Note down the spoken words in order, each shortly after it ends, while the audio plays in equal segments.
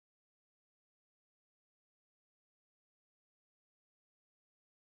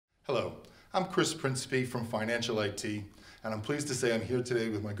Hello, I'm Chris Principe from Financial IT, and I'm pleased to say I'm here today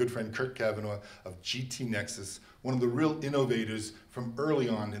with my good friend Cavano of GT Nexus, one of the real innovators from early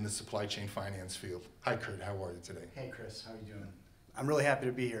on in the supply chain finance field. Hi Kurt, how are you today? Hey Chris, how are you doing? I'm really happy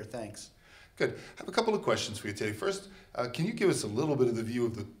to be here, thanks. Good. I have a couple of questions for you today. First, can you give us a little bit of the view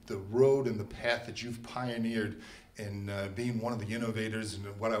of the road and the path that you've pioneered in being one of the innovators and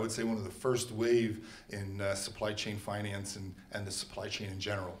what I would say one of the first wave in supply chain finance and the supply chain in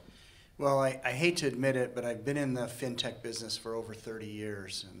general? Well, I hate to admit it, but I've been in the fintech business for over 30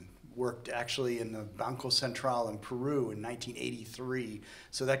 years and worked actually in the Banco Central in Peru in 1983.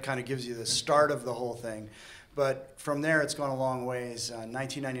 So that kind of gives you the start of the whole thing. But from there, it's gone a long ways. In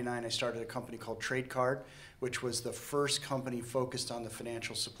 1999, I started a company called TradeCard, which was the first company focused on the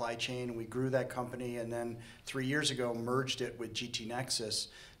financial supply chain. We grew that company and then 3 years ago merged it with GT Nexus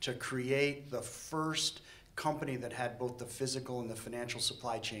to create the first company that had both the physical and the financial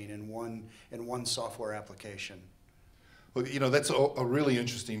supply chain in one software application. Well, you know, that's a really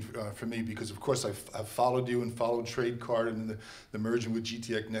interesting for me because, of course, I've followed you and followed TradeCard, and the merger with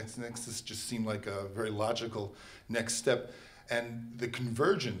GTX Nexus just seemed like a very logical next step. And the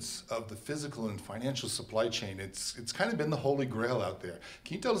convergence of the physical and financial supply chain, it's kind of been the holy grail out there.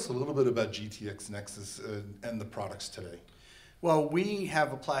 Can you tell us a little bit about GTX Nexus and the products today? Well, we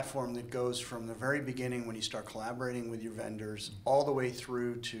have a platform that goes from the very beginning when you start collaborating with your vendors all the way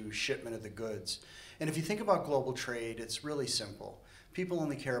through to shipment of the goods. And if you think about global trade, it's really simple. People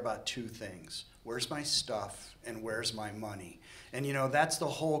only care about two things. Where's my stuff and where's my money? And you know, that's the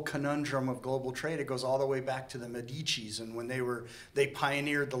whole conundrum of global trade. It goes all the way back to the Medicis and when they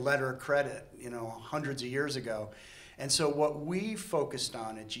pioneered the letter of credit, you know, hundreds of years ago. And so what we focused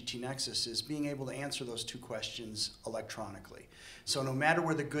on at GT Nexus is being able to answer those two questions electronically. So no matter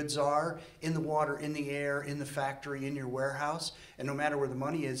where the goods are, in the water, in the air, in the factory, in your warehouse, and no matter where the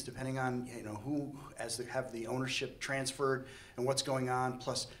money is, depending on who have the ownership transferred and what's going on,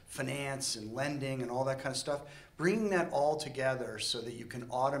 plus finance and lending and all that kind of stuff, bringing that all together so that you can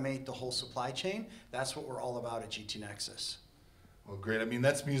automate the whole supply chain, that's what we're all about at GT Nexus. Well, great. I mean,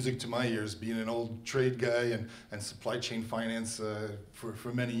 that's music to my ears, being an old trade guy and supply chain finance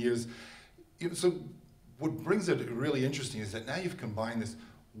for many years. So what brings it really interesting is that now you've combined this.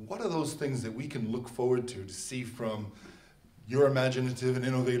 What are those things that we can look forward to see from your imaginative and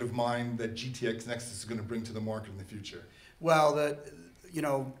innovative mind that GTX Nexus is going to bring to the market in the future? Well,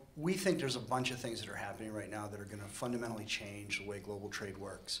 we think there's a bunch of things that are happening right now that are going to fundamentally change the way global trade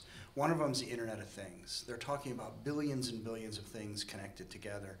works. One of them is the Internet of Things. They're talking about billions and billions of things connected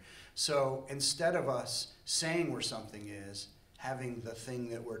together. So instead of us saying where something is, having the thing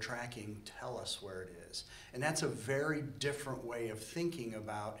that we're tracking tell us where it is. And that's a very different way of thinking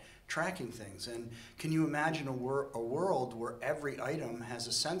about tracking things. And can you imagine a world where every item has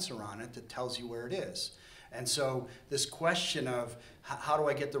a sensor on it that tells you where it is? And so this question of how do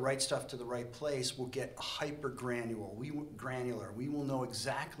I get the right stuff to the right place will get hyper granular. We will know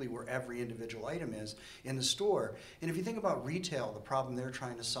exactly where every individual item is in the store. And if you think about retail, the problem they're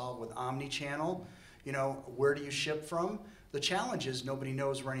trying to solve with omni-channel, where do you ship from? The challenge is nobody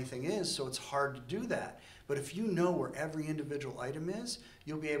knows where anything is, so it's hard to do that. But if you know where every individual item is,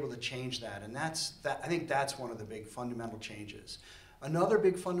 you'll be able to change that. And I think that's one of the big fundamental changes. Another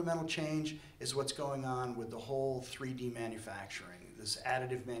big fundamental change is what's going on with the whole 3D manufacturing, this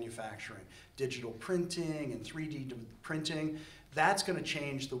additive manufacturing, digital printing and 3D printing. That's going to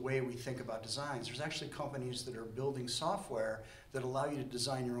change the way we think about designs. There's actually companies that are building software that allow you to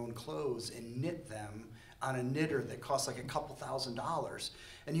design your own clothes and knit them on a knitter that costs like a couple $1,000s.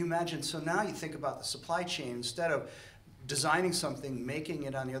 And you imagine, so now you think about the supply chain, instead of designing something, making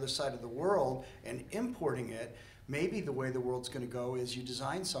it on the other side of the world and importing it, maybe the way the world's going to go is you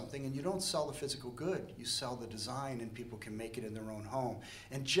design something and you don't sell the physical good. You sell the design and people can make it in their own home.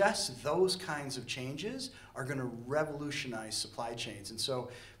 And just those kinds of changes are going to revolutionize supply chains. And so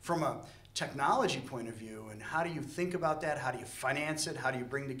from a technology point of view, and how do you think about that? How do you finance it? How do you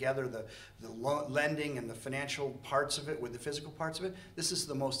bring together the lending and the financial parts of it with the physical parts of it? This is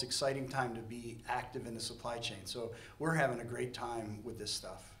the most exciting time to be active in the supply chain. So we're having a great time with this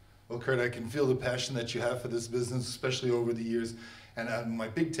stuff. Well, Kurt, I can feel the passion that you have for this business, especially over the years. And my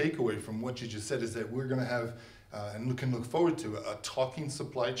big takeaway from what you just said is that we're going to have, and can look forward to, a talking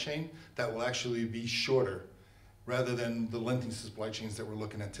supply chain that will actually be shorter rather than the lengthy supply chains that we're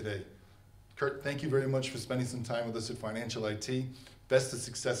looking at today. Kurt, thank you very much for spending some time with us at Financial IT. Best of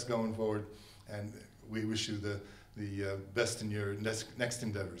success going forward, and we wish you the best in your next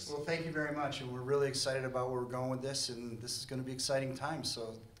endeavors. Well, thank you very much, and we're really excited about where we're going with this, and this is going to be exciting times.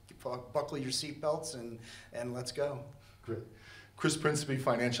 So buckle your seatbelts and let's go. Great. Chris Principe,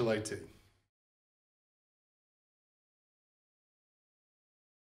 Financial IT.